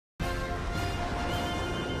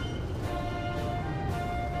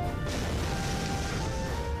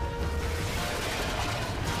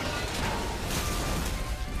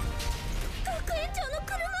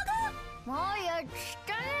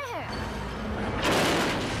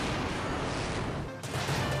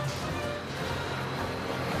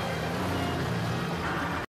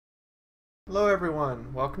Hello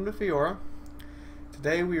everyone, welcome to Fiaura.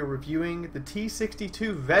 Today we are reviewing the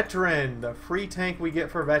T-62 Veteran, the free tank we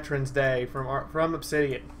get for Veterans Day from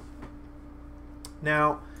Obsidian.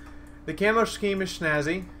 Now, the camo scheme is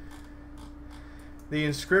snazzy. The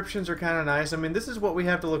inscriptions are kind of nice. I mean, this is what we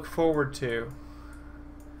have to look forward to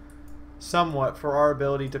somewhat for our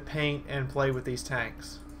ability to paint and play with these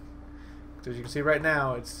tanks. As you can see right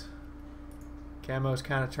now, camo's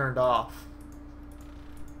kind of turned off.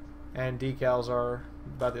 And decals are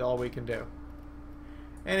about all we can do.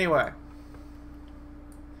 Anyway,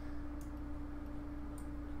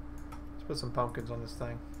 let's put some pumpkins on this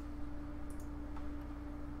thing.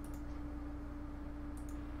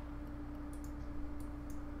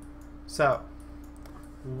 So,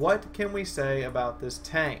 what can we say about this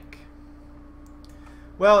tank?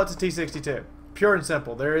 Well, it's a T-62. Pure and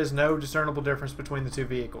simple. There is no discernible difference between the two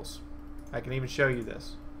vehicles. I can even show you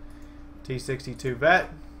this. T-62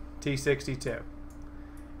 Vet, T-62.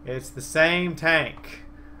 It's the same tank.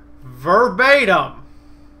 Verbatim!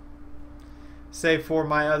 Save for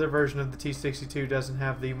my other version of the T-62 doesn't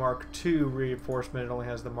have the Mark II reinforcement. It only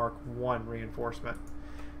has the Mark I reinforcement.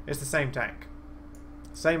 It's the same tank.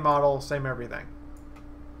 Same model, same everything.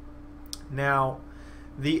 Now,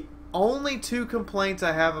 the only two complaints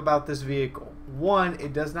I have about this vehicle. One,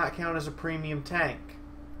 it does not count as a premium tank.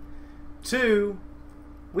 Two,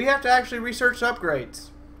 we have to actually research upgrades.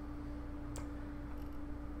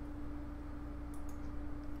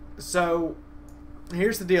 So,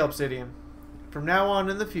 here's the deal, Obsidian. From now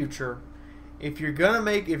on in the future, if you're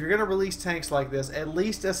gonna release tanks like this, at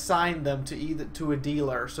least assign them to a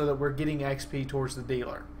dealer so that we're getting XP towards the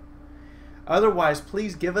dealer. Otherwise,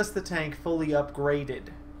 please give us the tank fully upgraded.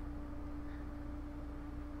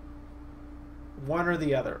 One or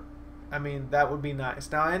the other. I mean, that would be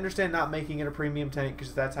nice. Now, I understand not making it a premium tank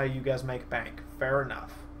because that's how you guys make bank. Fair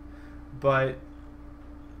enough. But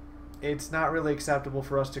it's not really acceptable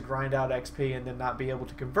for us to grind out XP and then not be able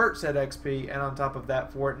to convert said XP, and on top of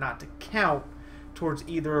that, for it not to count towards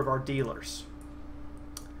either of our dealers.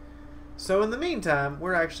 So in the meantime,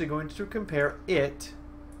 we're actually going to compare it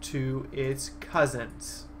to its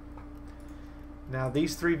cousins. Now,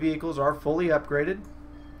 these three vehicles are fully upgraded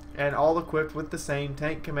and all equipped with the same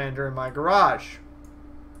tank commander in my garage.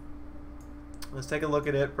 Let's take a look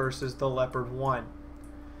at it versus the Leopard 1.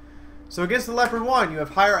 So against the Leopard 1, you have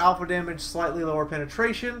higher alpha damage, slightly lower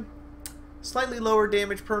penetration, slightly lower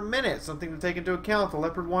damage per minute. Something to take into account. The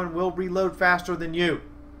Leopard 1 will reload faster than you.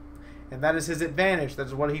 And that is his advantage. That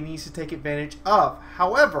is what he needs to take advantage of.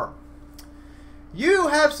 However, you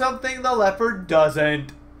have something the Leopard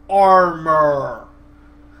doesn't. Armor.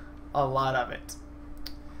 A lot of it.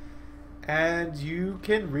 And you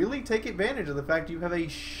can really take advantage of the fact you have a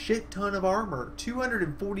shit ton of armor.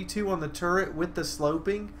 242 on the turret with the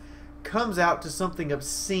sloping comes out to something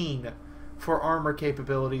obscene for armor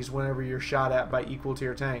capabilities whenever you're shot at by equal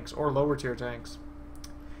tier tanks or lower tier tanks.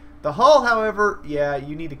 The hull, however, yeah,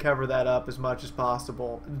 you need to cover that up as much as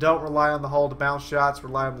possible. Don't rely on the hull to bounce shots,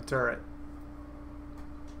 rely on the turret.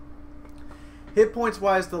 Hit points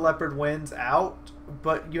wise, the Leopard wins out,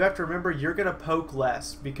 but you have to remember you're going to poke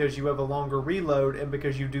less because you have a longer reload and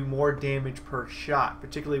because you do more damage per shot,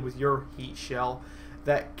 particularly with your heat shell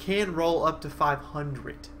that can roll up to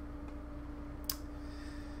 500.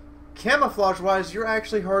 Camouflage wise, you're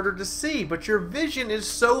actually harder to see, but your vision is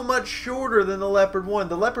so much shorter than the Leopard 1.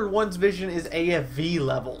 The Leopard 1's vision is AFV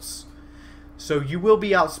levels. So you will be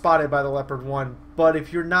outspotted by the Leopard 1, but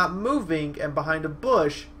if you're not moving and behind a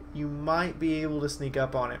bush, you might be able to sneak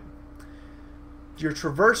up on him. Your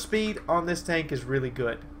traverse speed on this tank is really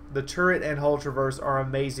good. The turret and hull traverse are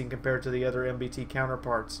amazing compared to the other MBT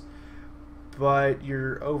counterparts, but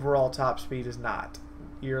your overall top speed is not.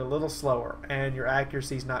 You're a little slower, and your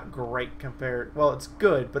accuracy is not great compared. Well, it's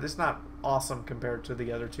good, but it's not awesome compared to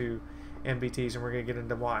the other two MBTs, and we're going to get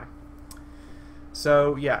into why.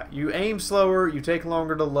 So, yeah, you aim slower, you take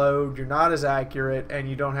longer to load, you're not as accurate, and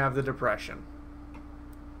you don't have the depression.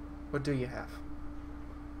 What do you have?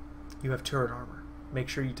 You have turret armor. Make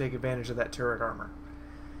sure you take advantage of that turret armor.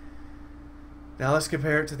 Now, let's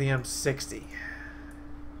compare it to the M60.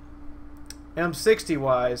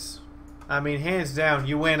 M60-wise, I mean, hands down,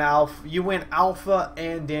 you win alpha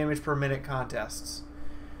and damage per minute contests.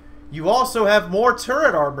 You also have more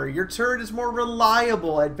turret armor. Your turret is more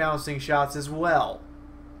reliable at bouncing shots as well,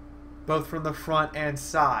 both from the front and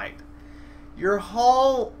side. Your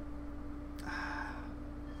hull...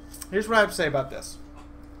 Here's what I have to say about this.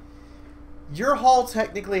 Your hull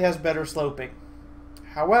technically has better sloping.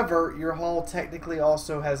 However, your hull technically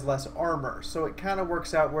also has less armor, so it kind of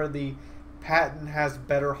works out where the Patton has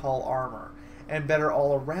better hull armor and better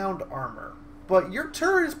all-around armor. but your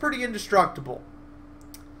turret is pretty indestructible.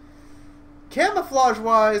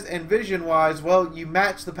 Camouflage-wise and vision-wise, well, you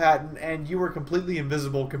match the Patton, and you are completely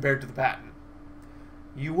invisible compared to the Patton.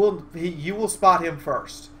 You will spot him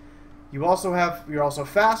first. You're also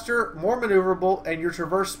faster, more maneuverable, and your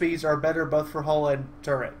traverse speeds are better both for hull and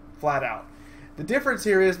turret, flat out. The difference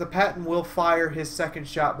here is the Patton will fire his second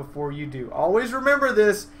shot before you do. Always remember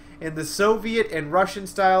this in the Soviet and Russian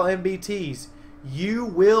style MBTs. You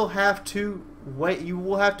will have to wait. You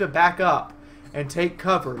will have to back up and take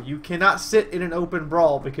cover. You cannot sit in an open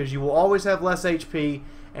brawl because you will always have less HP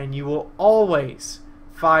and you will always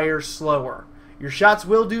fire slower. Your shots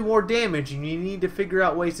will do more damage, and you need to figure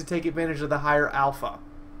out ways to take advantage of the higher alpha.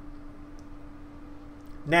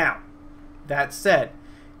 Now, that said,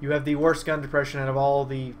 you have the worst gun depression out of all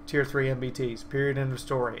the Tier 3 MBTs, period, end of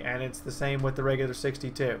story, and it's the same with the regular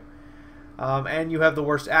 62. And you have the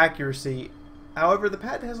worst accuracy. However, the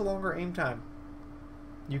Patton has a longer aim time.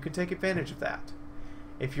 You can take advantage of that.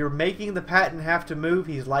 If you're making the Patton have to move,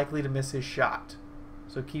 he's likely to miss his shot.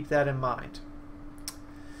 So keep that in mind.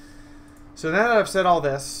 So now that I've said all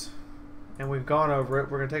this, and we've gone over it,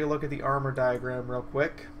 we're going to take a look at the armor diagram real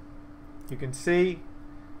quick. You can see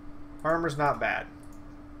armor's not bad.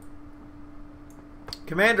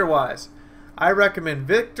 Commander-wise, I recommend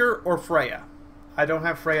Victor or Freya. I don't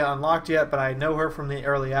have Freya unlocked yet, but I know her from the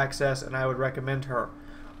early access, and I would recommend her.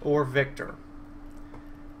 Or Victor.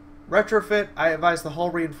 Retrofit, I advise the hull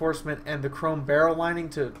reinforcement and the chrome barrel lining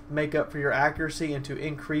to make up for your accuracy and to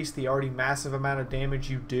increase the already massive amount of damage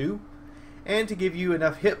you do, and to give you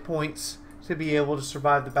enough hit points to be able to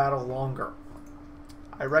survive the battle longer.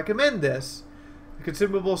 I recommend this, the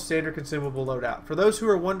consumable, standard consumable loadout. For those who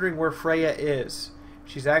are wondering where Freya is,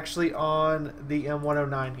 she's actually on the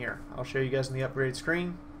M109 here. I'll show you guys on the upgrade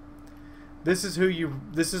screen. This is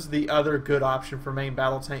the other good option for main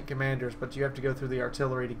battle tank commanders, but you have to go through the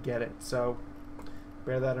artillery to get it, so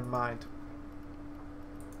bear that in mind.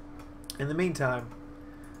 In the meantime,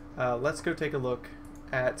 let's go take a look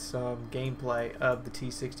at some gameplay of the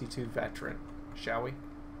T-62 veteran, shall we?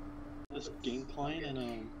 This gameplay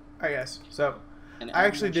and Alright guys, so I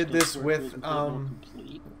actually did this with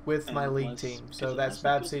my league team, so that's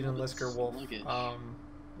Babseed and Lisker Wolf,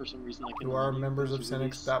 for some reason who are members of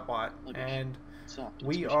Cynics.watt, and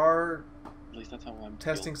we are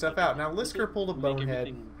testing stuff out. Now Lisker pulled a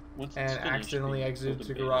bonehead and accidentally exited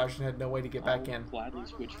the garage and had no way to get back in.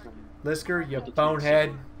 Lisker, you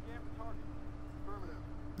bonehead.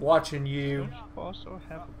 Watching you. Also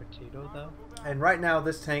have a potato though. And right now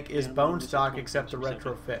this tank is bone stock except the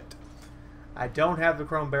retrofit. I don't have the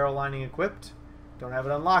chrome barrel lining equipped. Don't have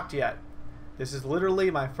it unlocked yet. This is literally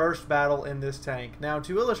my first battle in this tank. Now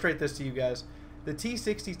to illustrate this to you guys, the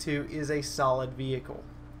T-62 is a solid vehicle.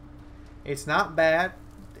 It's not bad.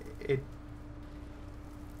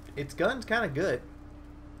 Its gun's kind of good.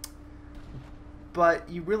 But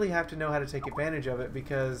you really have to know how to take advantage of it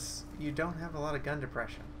because you don't have a lot of gun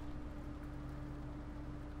depression.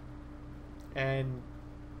 And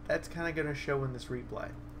that's kind of going to show in this replay,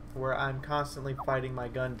 where I'm constantly fighting my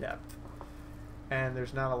gun depth. And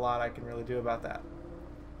there's not a lot I can really do about that.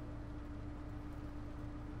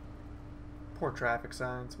 Poor traffic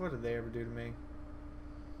signs. What did they ever do to me?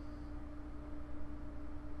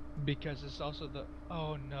 Because it's also the...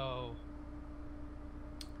 Oh no.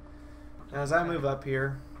 Now, as I move up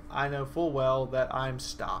here, I know full well that I'm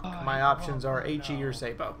stock. My options are HE or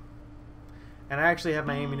Sabo. And I actually have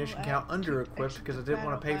my ammunition count under-equipped because I didn't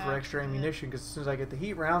want to pay for extra ammunition, because as soon as I get the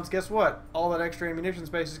heat rounds, guess what? All that extra ammunition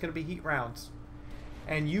space is going to be heat rounds.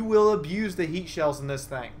 And you will abuse the heat shells in this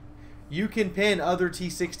thing. You can pin other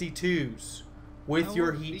T-62s with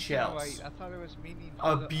your heat shells. I thought it was meaning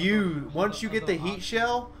Once you get the heat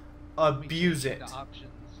shell, abuse it.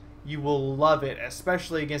 You will love it,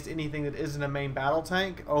 especially against anything that isn't a main battle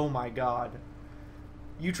tank. Oh my god.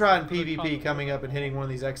 You try in PvP coming up and hitting one of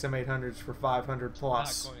these XM800s for 500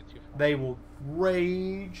 plus. They will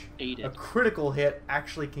rage. A critical hit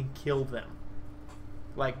actually can kill them.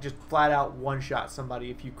 Like, just flat out one-shot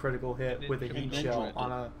somebody if you critical hit with a heat shell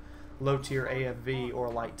on a low-tier AFV or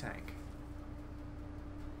a light tank.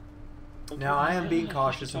 Now, I am being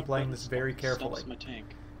cautious and playing this very carefully,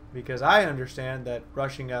 because I understand that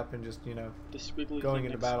rushing up and just, you know, going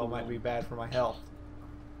into battle might be bad for my health.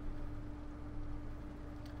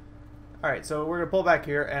 Alright, so we're going to pull back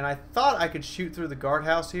here, and I thought I could shoot through the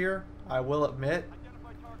guardhouse here, I will admit.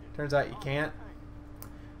 Turns out you can't.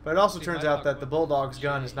 But it also turns out that the Bulldog's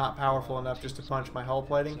gun is not powerful enough just to punch my hull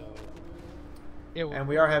plating. And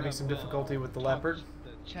we are having some difficulty with the Leopard.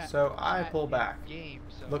 So I pull back.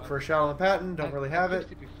 Look for a shot on the Patton, don't really have it.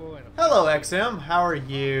 Hello XM, how are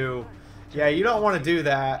you? Yeah, you don't want to do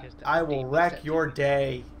that. Because the I will team wreck is your at-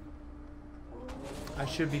 day. I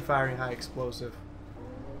should be firing high explosive.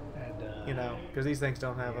 And, You know, because these things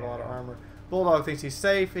don't have a lot of armor. Bulldog thinks he's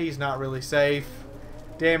safe. He's not really safe.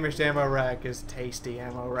 Damaged ammo rack is tasty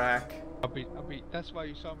ammo rack. I'll be. That's why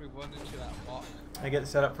you saw me run into that walk. I get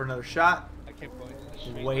set up for another shot. I kept going to the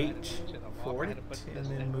street. Wait for it and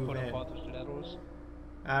then move in.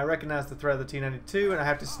 I recognize the threat of the T-62 and I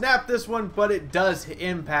have to snap this one, but it does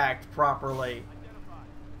impact properly.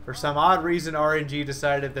 For some odd reason, RNG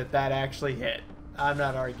decided that that actually hit. I'm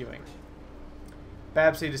not arguing.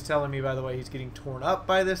 Babseed is telling me, by the way, he's getting torn up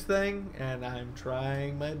by this thing, and I'm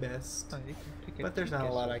trying my best. But there's not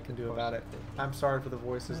a lot I can do about it. I'm sorry for the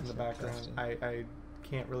voices in the background. I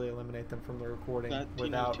can't really eliminate them from the recording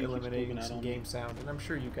without eliminating some game sound, and I'm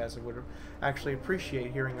sure you guys would actually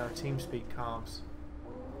appreciate hearing our TeamSpeak comms.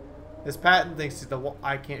 This Patton thinks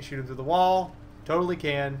I can't shoot him through the wall. Totally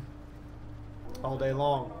can. All day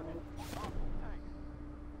long.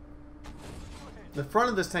 The front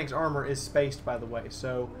of this tank's armor is spaced, by the way,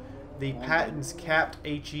 so the Patton's capped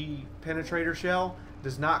HE penetrator shell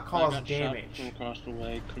does not cause damage.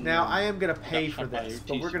 Now, I am going to pay for this,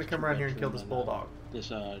 but we're going to come around here and kill this Bulldog.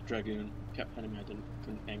 This Dragoon kept hitting me. I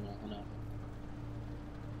couldn't angle enough.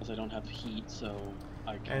 Because I don't have heat, so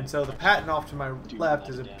I can't. And so the Patton off to my left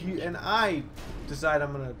is and I decide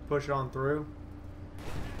I'm going to push on through.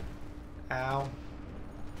 Ow.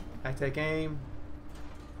 I take aim.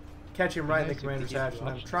 Catch him right in the commander's hatch, and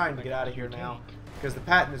I'm trying to get out of here now because the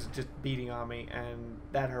Patton is just beating on me, and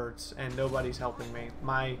that hurts, and nobody's helping me.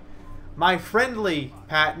 My friendly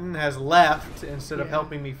Patton has left instead of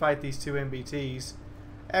helping me fight these two MBTs.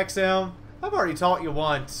 XM, I've already taught you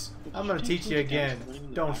once. I'm going to teach you again.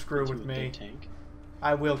 Don't screw with me.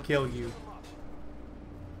 I will kill you.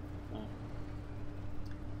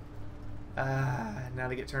 Now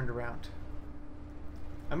to get turned around.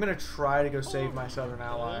 I'm going to try to go save my southern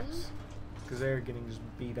allies because they're getting just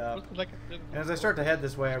beat up. And as I start to head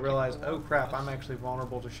this way, I realize, oh crap, I'm actually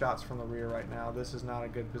vulnerable to shots from the rear right now. This is not a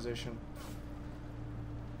good position.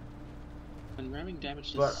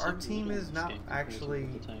 But our team is not actually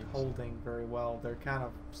holding very well. They're kind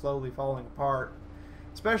of slowly falling apart.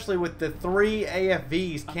 Especially with the 3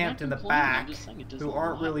 AFVs camped in the back who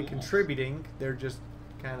aren't really contributing. They're just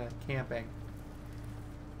kind of camping.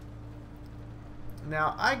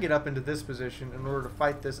 Now, I get up into this position in order to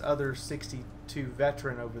fight this other 62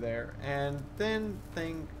 veteran over there, and then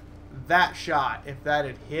think that shot, if that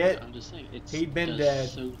had hit, he'd been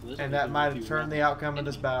dead, and that might have turned the outcome of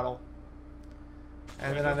this battle.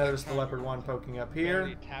 And then I noticed the Leopard 1 poking up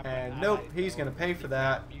here, and nope, he's going to pay for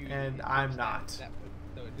that, and I'm not.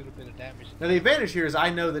 Now, the advantage here is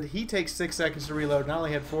I know that he takes 6 seconds to reload, and I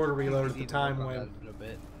only had 4 to reload at the time when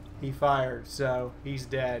he fired, so he's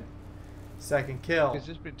dead. Second kill.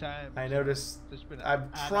 I noticed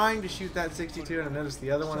I'm trying to shoot that 62 and I noticed the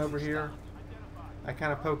other one over here. I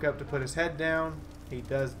kind of poke up to put his head down. He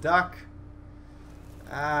does duck.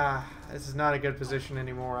 This is not a good position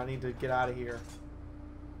anymore. I need to get out of here.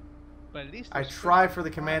 I try for the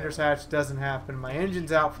commander's hatch, doesn't happen. My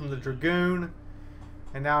engine's out from the Dragoon.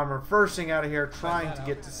 And now I'm reversing out of here trying to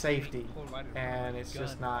get to safety. And it's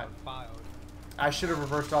just not. I should have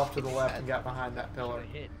reversed off to the left and got behind that pillar.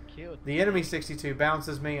 The enemy 62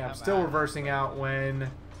 bounces me. I'm still reversing out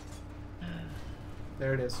when...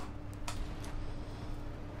 There it is.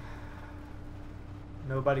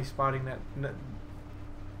 Nobody's spotting that.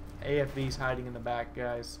 AFV's hiding in the back,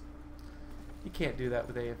 guys. You can't do that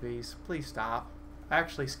with AFVs. Please stop.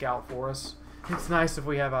 Actually scout for us. It's nice if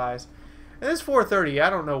we have eyes. And this 430, I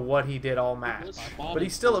don't know what he did all match. But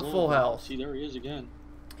he's still at full health. See, there he is again.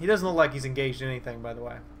 He doesn't look like he's engaged in anything, by the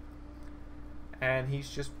way. And he's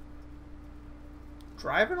just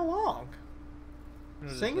driving along.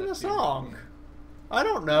 Singing a song. I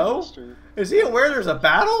don't know. Is he aware there's a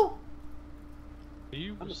battle?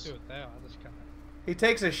 He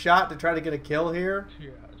takes a shot to try to get a kill here.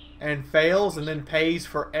 And fails and then pays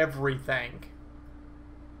for everything.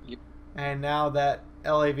 Yep. And now that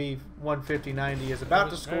LAV 150-90 is about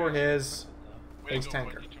to score his base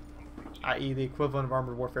tanker. I.e. the equivalent of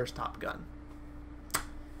Armored Warfare's Top Gun.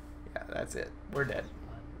 Yeah, that's it. We're dead.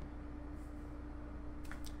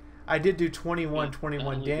 I did do 21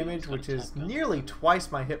 damage, which is nearly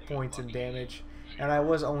twice my hit points in damage, and I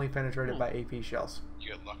was only penetrated by AP shells.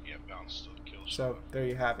 You got lucky at bounce still kills. So, there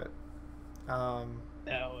you have it.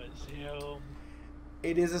 That was him.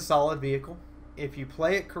 It is a solid vehicle. If you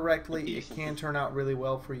play it correctly, it can turn out really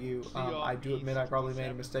well for you. I do admit I probably made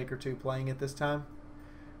a mistake or two playing it this time.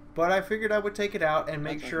 But I figured I would take it out and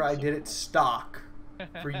make sure I did it stock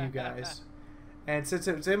for you guys. And since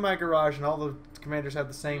it's in my garage and all the commanders have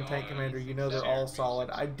the same tank commander, you know they're all solid.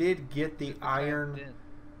 I did get the Iron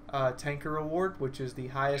Tanker Award, which is the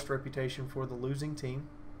highest reputation for the losing team.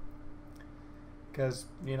 Because,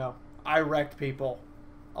 you know, I wrecked people.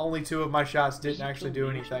 Only 2 of my shots didn't actually do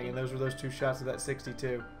anything, and those were those 2 shots of that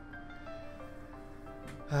 62.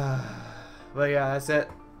 But yeah, that's it.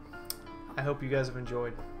 I hope you guys have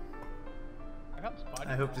enjoyed.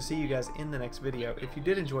 I hope to see you guys in the next video. If you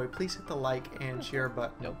did enjoy, please hit the like and share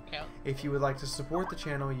button. If you would like to support the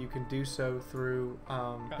channel, you can do so through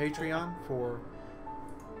Patreon for...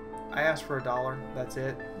 I asked for $1. That's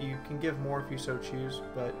it. You can give more if you so choose,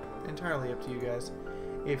 but entirely up to you guys.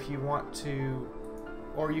 If you want to...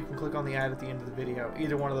 Or you can click on the ad at the end of the video.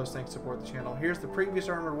 Either one of those things support the channel. Here's the previous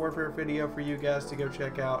Armored Warfare video for you guys to go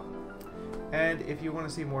check out. And if you want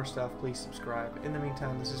to see more stuff, please subscribe. In the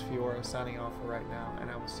meantime, this is Fiaura signing off for right now,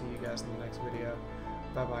 and I will see you guys in the next video.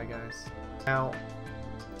 Bye-bye, guys. Now,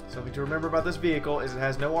 something to remember about this vehicle is it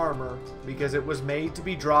has no armor because it was made to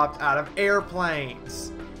be dropped out of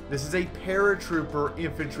airplanes. This is a paratrooper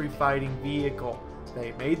infantry fighting vehicle.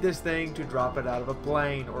 They made this thing to drop it out of a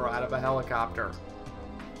plane or out of a helicopter.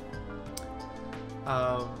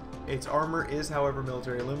 Its armor is, however,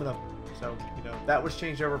 military aluminum. So, you know, that was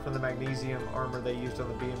changed over from the magnesium armor they used on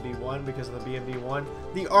the BMD-1 because of the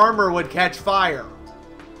BMD-1. The armor would catch fire.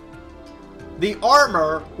 The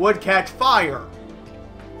armor would catch fire.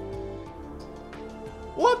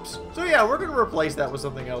 Whoops. So yeah, we're going to replace that with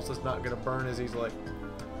something else that's not going to burn as easily.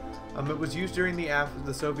 It was used during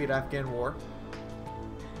the Soviet-Afghan War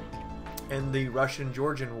and the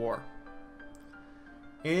Russian-Georgian War.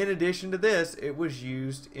 In addition to this, it was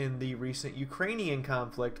used in the recent Ukrainian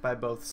conflict by both